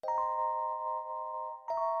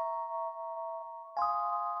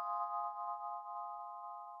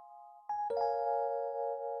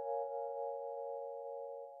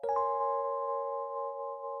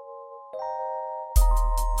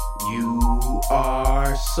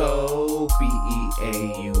are so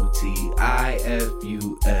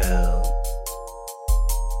beautiful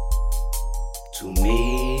to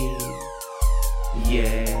me,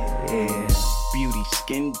 yeah. Beauty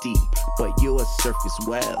skin deep, but you're a surface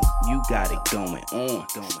well. You got it going on.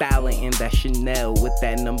 Styling in that Chanel with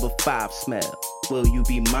that number 5 smell. Will you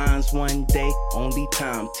be mine's one day? Only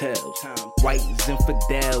time tells. White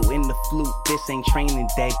Zinfandel in the flute, this ain't training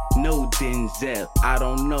day. No Denzel. I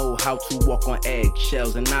don't know how to walk on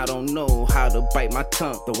eggshells, and I don't know how to bite my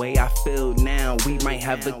tongue. The way I feel now, we might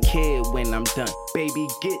have a kid when I'm done. Baby,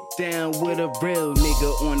 get down with a real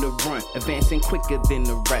nigga on the run, advancing quicker than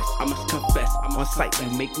the rest. I must confess, on sight you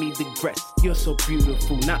make me digress. You're so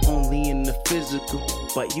beautiful, not only in the physical,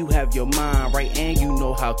 but you have your mind right and you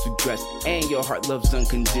know how to dress, and your heart loves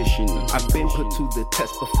unconditional. I've been put to the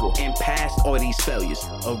test before and passed all these failures.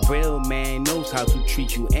 A real man knows how to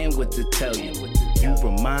treat you and what to tell you. You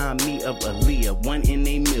remind me of Aaliyah, 1 in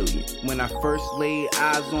a million. When I first laid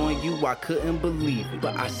eyes on you, I couldn't believe it,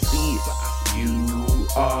 but I see it. You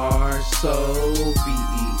are so beautiful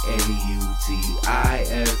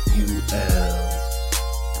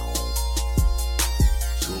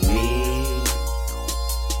to me,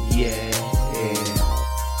 yeah.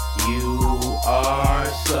 You are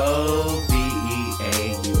so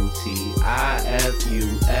beautiful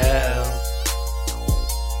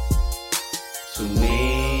to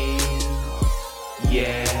me,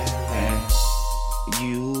 yeah.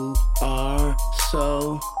 You are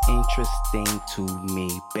so interesting to me,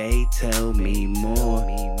 babe, tell me more.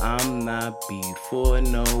 I'm not before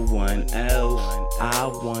no one else. I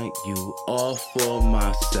want you all for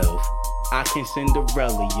myself. I can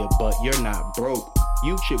Cinderella you, but you're not broke.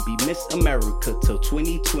 You should be Miss America till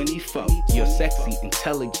 2024. You're sexy,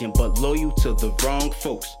 intelligent, but loyal to the wrong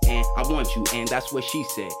folks. And I want you, and that's what she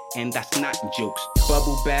said, and that's not jokes.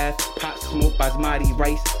 Bubble bath, pot smoke, basmati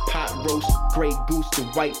rice, pot roast, gray goose to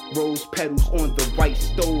white rose petals on the white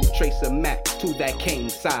stove. Trace a map to that king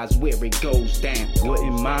size where it goes down.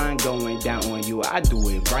 Wouldn't mind going down on you, I do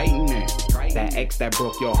it right now. That ex that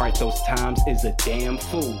broke your heart those times is a damn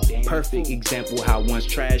fool. Perfect example how one's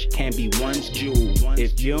trash can be one's jewel.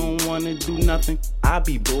 If you don't wanna do nothing, I'll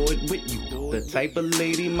be bored with you. The type of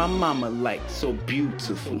lady my mama like, so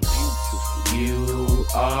beautiful. You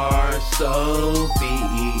are so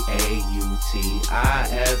beautiful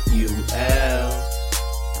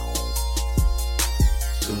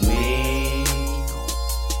to me,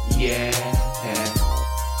 yeah.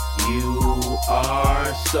 You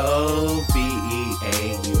are so beautiful